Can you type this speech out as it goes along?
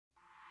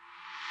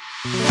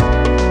The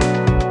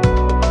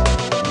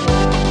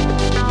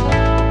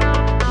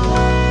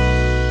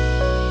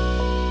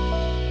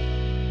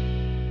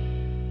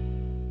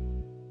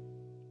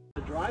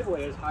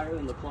driveway is higher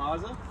than the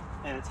plaza,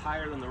 and it's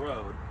higher than the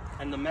road.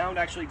 And the mound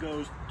actually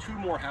goes 2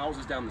 more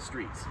houses down the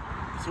streets.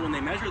 So when they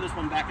measured this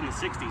one back in the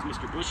 60s,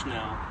 Mr.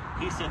 Bushnell,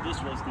 he said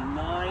this was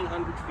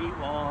 900 feet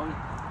long,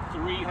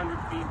 300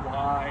 feet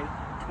wide,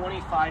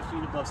 25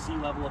 feet above sea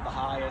level at the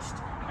highest,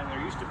 and there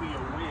used to be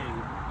a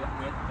wing that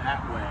went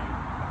that way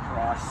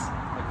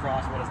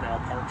across what is now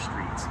Park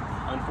Street.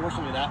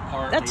 Unfortunately, that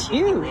part, that's they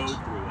built huge. the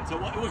road through it. So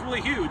it was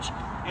really huge.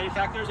 And in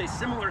fact, there's a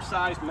similar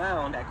sized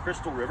mound at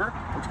Crystal River,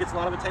 which gets a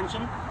lot of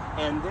attention.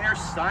 And their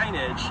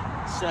signage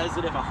says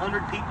that if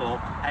 100 people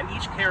had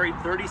each carried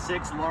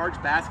 36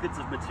 large baskets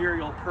of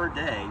material per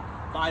day,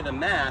 by the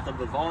math of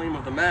the volume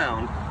of the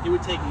mound, it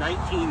would take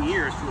 19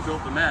 years to have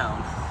built the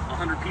mound,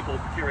 100 people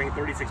carrying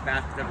 36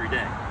 baskets every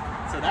day.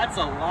 So that's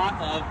a lot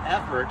of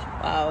effort.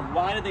 Wow.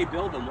 Why did they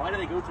build them? Why did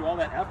they go through all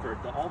that effort,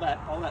 all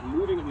that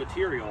moving of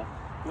material?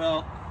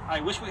 Well, I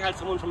wish we had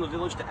someone from the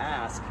village to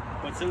ask,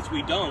 but since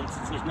we don't,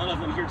 since there's none of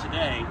them here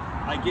today,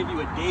 I give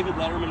you a David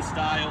Letterman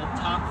style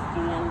top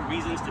 4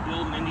 reasons to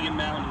build an Indian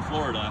mound in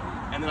Florida,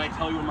 and then I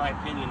tell you in my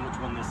opinion which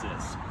one this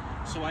is.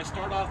 So I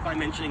start off by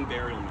mentioning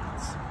burial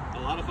mounds.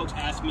 A lot of folks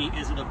ask me,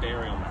 is it a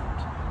burial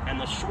mound? And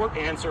the short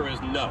answer is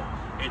no,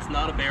 it's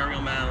not a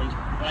burial mound,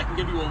 but I can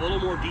give you a little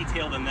more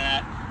detail than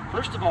that.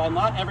 First of all,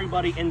 not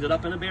everybody ended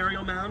up in a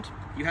burial mound.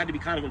 You had to be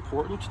kind of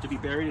important to be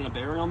buried in a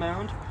burial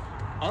mound.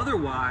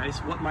 Otherwise,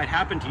 what might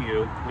happen to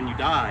you when you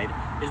died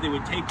is they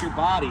would take your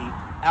body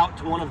out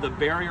to one of the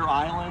barrier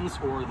islands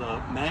or the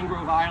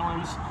mangrove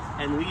islands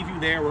and leave you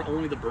there where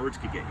only the birds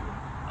could get you.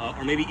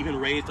 Or maybe even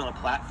raised on a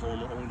platform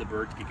where only the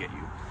birds could get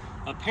you.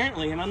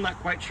 Apparently, and I'm not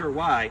quite sure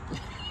why,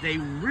 they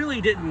really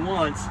didn't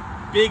want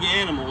big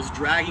animals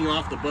dragging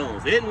off the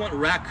bones. They didn't want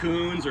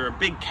raccoons or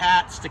big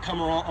cats to come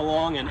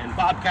along and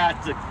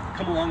bobcats to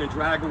come along and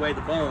drag away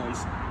the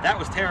bones. That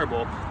was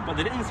terrible, but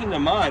they didn't seem to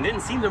mind. They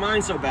didn't seem to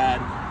mind so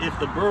bad if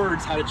the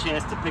birds had a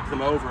chance to pick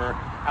them over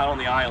out on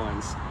the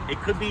islands. It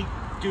could be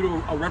due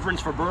to a reverence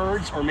for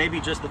birds, or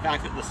maybe just the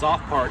fact that the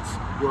soft parts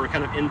were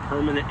kind of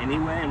impermanent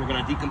anyway and were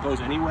going to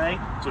decompose anyway,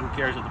 so who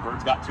cares if the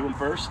birds got to them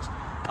first.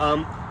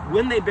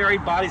 When they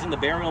buried bodies in the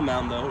burial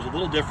mound, though, it was a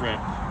little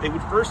different. They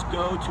would first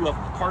go to a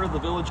part of the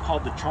village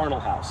called the charnel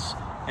house.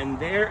 And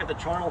there at the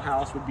charnel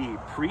house would be a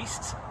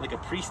priest, like a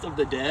priest of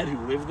the dead who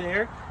lived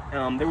there.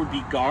 There would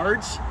be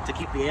guards to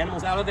keep the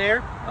animals out of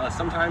there.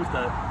 Sometimes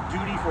the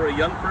duty for a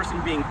young person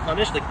being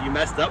punished, like if you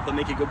messed up, they'll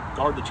make you go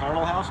guard the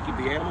charnel house, keep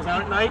the animals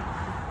out at night.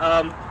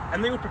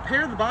 And they would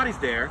prepare the bodies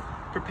there.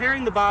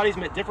 Preparing the bodies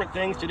meant different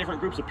things to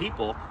different groups of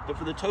people, but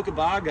for the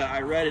Tocobaga,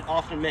 I read it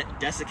often meant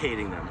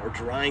desiccating them or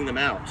drying them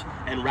out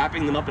and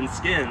wrapping them up in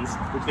skins,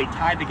 which they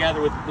tied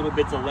together with little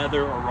bits of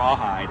leather or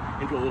rawhide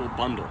into a little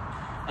bundle.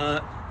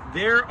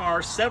 There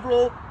are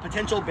several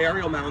potential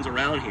burial mounds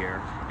around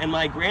here, and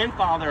my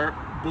grandfather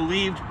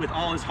believed with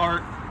all his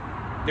heart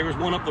there was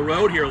one up the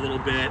road here a little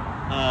bit.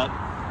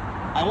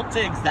 I won't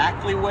say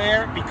exactly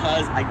where,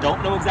 because I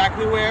don't know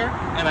exactly where,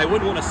 and I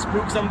wouldn't want to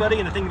spook somebody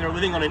into thinking they're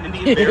living on an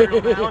Indian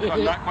burial mound, so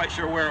I'm not quite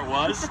sure where it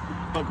was.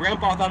 But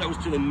Grandpa thought it was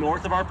to the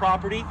north of our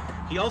property.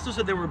 He also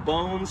said there were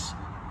bones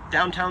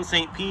downtown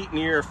St. Pete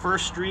near 1st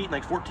Street,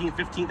 like 14th,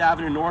 15th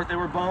Avenue North. There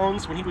were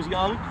bones when he was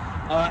young.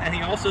 And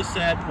he also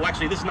said, well,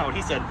 actually, this is not what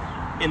he said.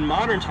 In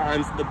modern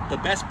times, the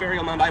best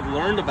burial mound I've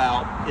learned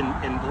about in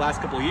the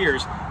last couple of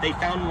years, they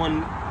found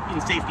one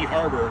in Safety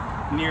Harbor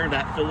near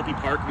that Philippi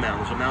Park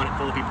mound. There's a mound at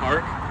Philippi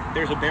Park.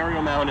 There's a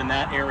burial mound in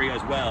that area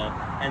as well.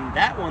 And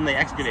that one they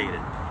excavated.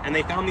 And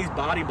they found these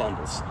body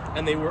bundles.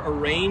 And they were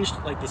arranged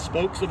like the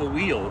spokes of a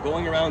wheel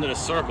going around in a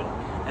circle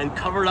and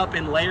covered up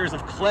in layers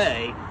of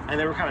clay. And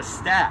they were kind of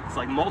stacked,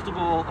 like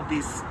multiple of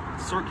these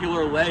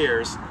circular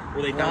layers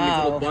where they found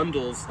these little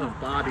bundles of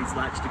bodies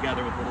latched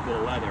together with a little bit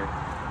of leather.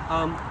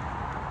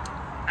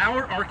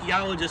 Our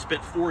archaeologists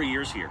spent 4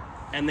 years here,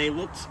 and they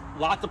looked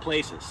lots of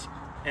places.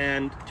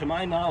 And to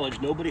my knowledge,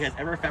 nobody has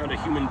ever found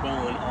a human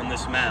bone on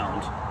this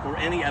mound or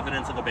any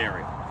evidence of a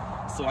burial.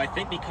 So I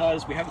think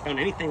because we haven't found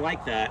anything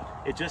like that,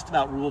 it just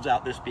about rules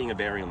out this being a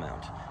burial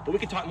mound. But we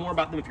can talk more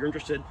about them if you're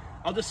interested.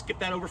 I'll just skip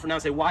that over for now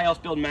and say, why else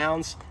build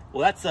mounds?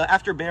 Well, that's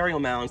after burial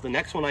mounds. The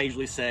next one I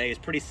usually say is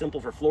pretty simple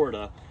for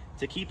Florida: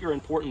 to keep your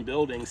important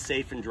buildings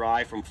safe and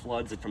dry from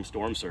floods and from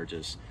storm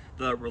surges.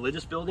 The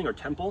religious building or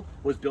temple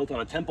was built on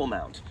a temple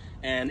mound,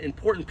 and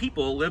important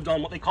people lived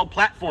on what they called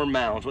platform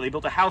mounds, where they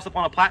built a house up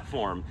on a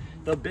platform.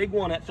 The big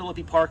one at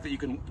Philippi Park that you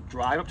can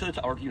drive up to the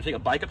top, or you can take a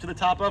bike up to the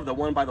top of, the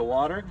one by the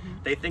water,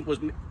 they think was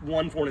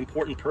one for an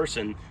important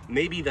person.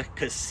 Maybe the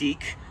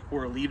cacique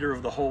or a leader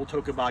of the whole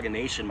Tocobaga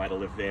Nation might have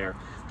lived there.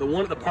 The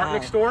one at the park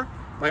next door,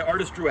 my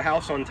artist drew a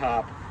house on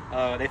top.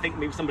 They think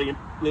maybe somebody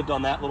lived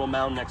on that little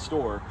mound next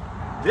door.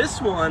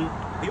 This one,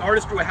 the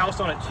artist drew a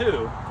house on it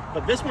too,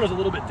 but this one is a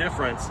little bit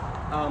different.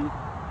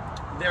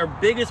 Their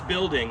biggest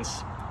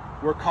buildings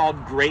were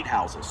called great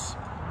houses.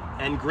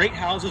 And great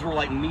houses were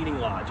like meeting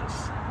lodges.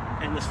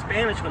 And the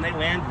Spanish, when they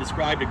landed,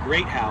 described a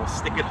great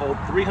house that could hold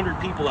 300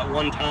 people at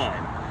one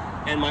time.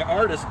 And my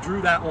artist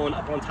drew that one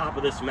up on top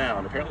of this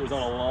mound. Apparently it was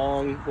on a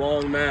long,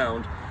 long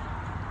mound.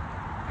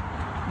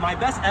 My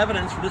best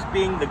evidence for this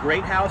being the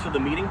great house or the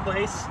meeting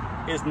place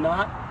is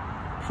not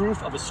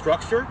proof of a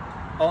structure,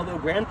 although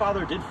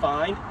grandfather did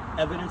find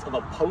evidence of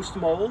a post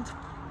mold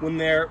when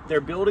their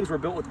buildings were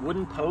built with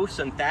wooden posts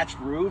and thatched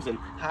roofs and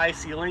high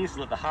ceilings to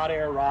let the hot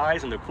air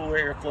rise and the cooler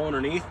air flow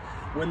underneath.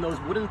 When those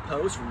wooden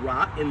posts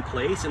rot in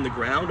place in the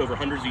ground over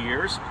hundreds of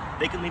years,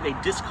 they can leave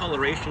a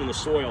discoloration in the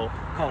soil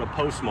called a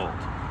post mold.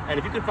 And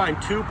if you can find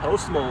 2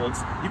 post molds,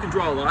 you can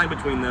draw a line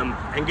between them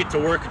and get to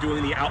work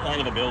doing the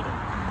outline of a building.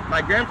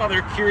 My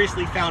grandfather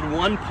curiously found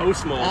 1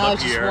 post mold up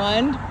here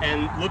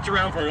and looked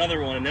around for another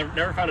one and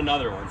never found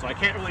another one. So I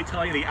can't really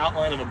tell you the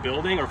outline of a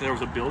building or if there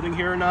was a building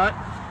here or not.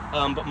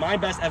 But my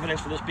best evidence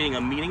for this being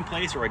a meeting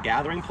place or a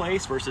gathering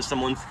place versus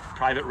someone's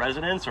private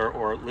residence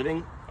or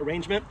living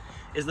arrangement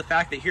is the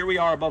fact that here we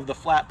are above the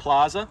flat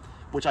plaza,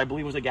 which I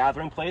believe was a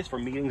gathering place for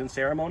meetings and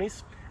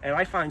ceremonies. And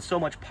I find so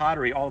much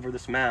pottery all over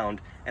this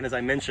mound. And as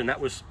I mentioned, that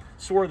was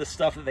sort of the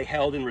stuff that they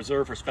held in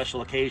reserve for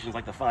special occasions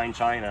like the fine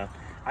china.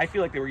 I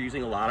feel like they were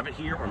using a lot of it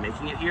here or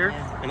making it here,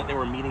 and that there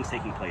were meetings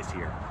taking place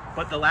here.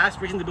 But the last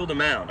reason to build a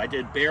mound, I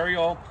did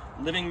burial,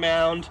 living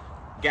mound,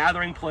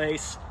 gathering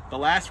place. The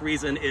last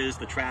reason is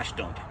the trash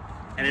dump.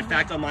 And in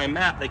fact, on my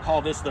map, they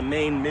call this the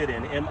main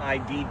midden,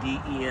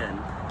 M-I-D-D-E-N.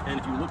 And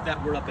if you look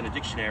that word up in a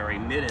dictionary,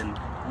 midden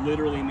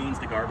literally means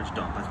the garbage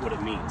dump. That's what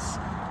it means.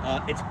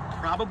 It's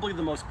probably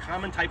the most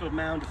common type of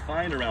mound to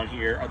find around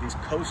here are these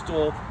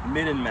coastal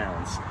midden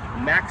mounds.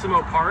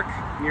 Maximo Park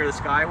near the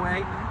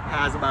Skyway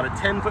has about a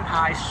 10-foot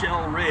high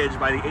shell ridge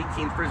by the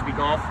 18th Frisbee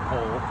golf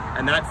hole,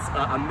 and that's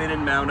a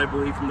midden mound, I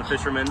believe, from the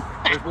fishermen.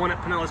 There's one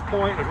at Pinellas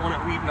Point, there's one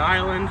at Wheaton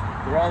Island,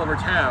 they're all over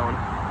town.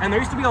 And there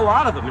used to be a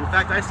lot of them. In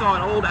fact, I saw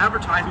an old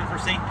advertisement for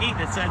St. Pete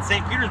that said, St.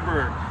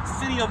 Petersburg,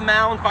 city of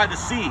mounds by the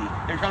sea.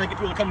 They're trying to get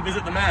people to come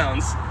visit the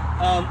mounds.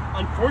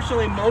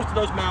 Unfortunately, most of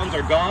those mounds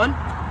are gone,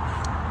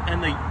 and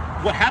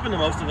what happened to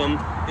most of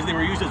them is they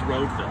were used as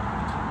road fill.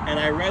 And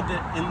I read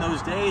that in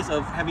those days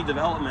of heavy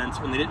development,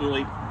 when they didn't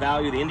really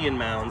value the Indian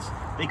mounds,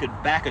 they could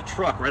back a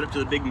truck right up to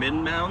the big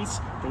midden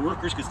mounds. The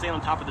workers could stand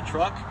on top of the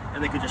truck,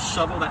 and they could just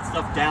shovel that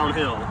stuff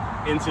downhill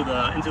into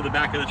the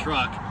back of the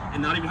truck,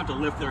 and not even have to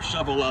lift their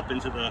shovel up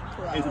into the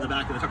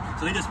back of the truck.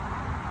 So they just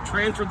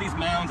transferred these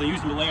mounds and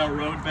used them to lay out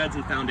road beds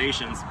and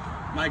foundations.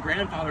 My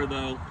grandfather,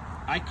 though,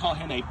 I call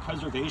him a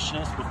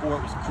preservationist before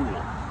it was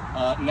cool.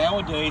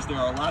 Nowadays, there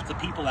are lots of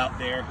people out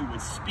there who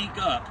would speak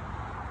up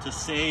to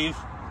save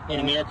an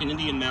American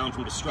Indian mound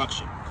from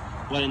destruction.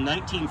 But in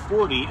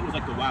 1940, it was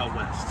like the Wild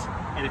West.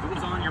 And if it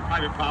was on your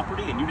private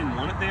property and you didn't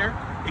want it there,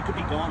 it could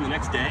be gone the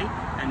next day,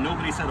 and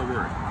nobody said a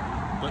word.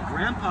 But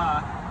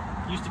Grandpa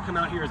used to come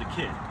out here as a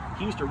kid.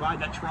 He used to ride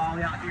that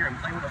trolley out here and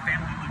play with a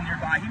family who lived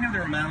nearby. He knew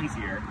there were mounds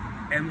here.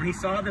 And when he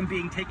saw them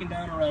being taken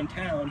down around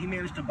town, he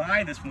managed to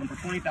buy this one for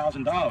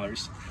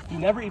 $20,000. He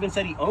never even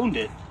said he owned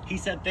it. He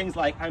said things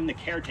like, I'm the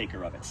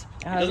caretaker of it.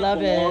 I love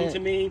it. It doesn't belong to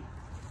me.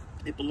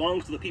 It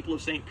belongs to the people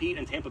of St. Pete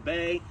and Tampa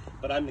Bay,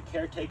 but I'm the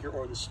caretaker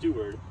or the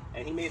steward.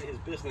 And he made it his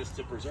business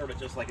to preserve it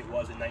just like it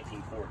was in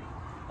 1940.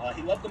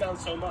 He loved the mound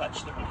so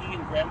much that when he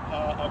and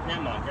Grandma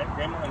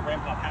and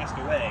Grandpa passed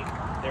away,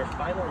 their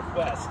final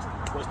request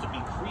was to be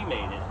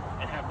cremated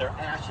and have their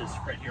ashes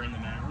spread here in the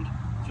mound.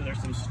 So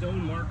there's some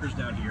stone markers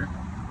down here,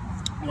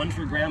 one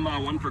for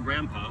Grandma, one for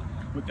Grandpa,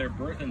 with their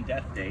birth and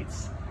death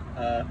dates.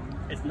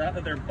 It's not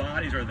that their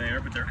bodies are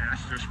there, but their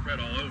ashes are spread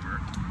all over.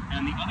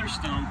 And the other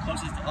stone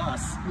closest to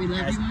us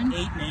has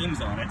 8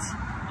 names on it.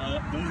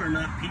 Those are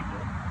not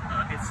people.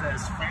 It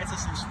says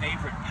Francis's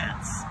favorite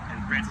pets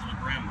and Francis's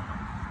grandma.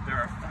 There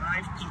are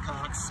 5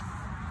 peacocks,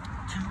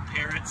 2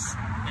 parrots,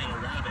 and a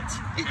rabbit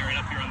buried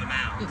up here on the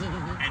mound.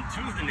 And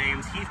 2 of the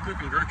names,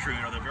 Heathcliff and Gertrude,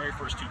 are the very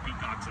first 2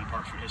 peacocks in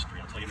Parkford history.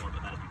 I'll tell you more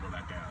about that as we go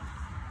back down.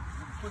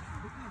 What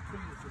kind of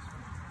tree is this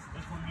one?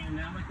 This one leaning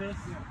down like this?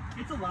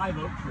 Yeah. It's a live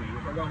oak tree,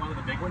 which are a lot of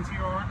the big ones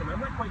here are. And I'm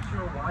not quite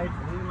sure why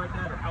it's leaning like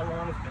that or how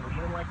long it's been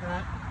leaning like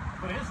that.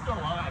 But it is still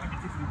alive. You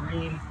can see some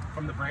green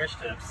from the branch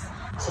tips.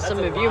 So some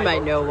of you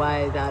might know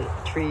why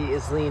that tree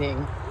is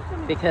leaning,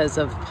 because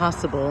of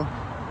possible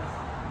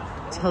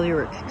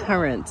telluric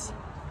currents,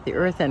 the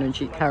earth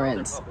energy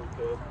currents.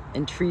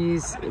 And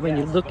trees, when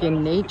you look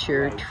in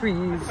nature,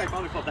 trees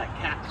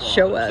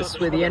show us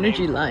where the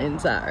energy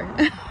lines are.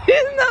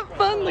 Isn't that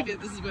fun? Look at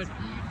this is what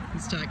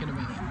he's talking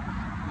about.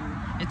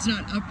 It's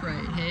not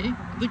upright, hey?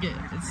 Look at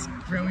it, it's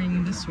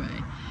growing this way.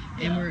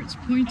 And where it's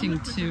pointing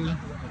to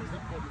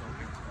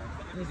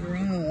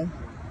overall,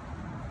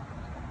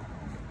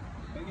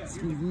 it's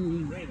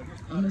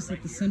almost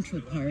like the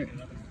central part.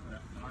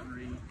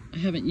 I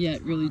haven't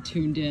yet really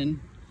tuned in,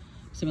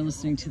 so I'm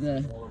listening to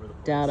the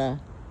data.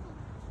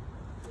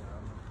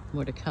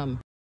 More to come.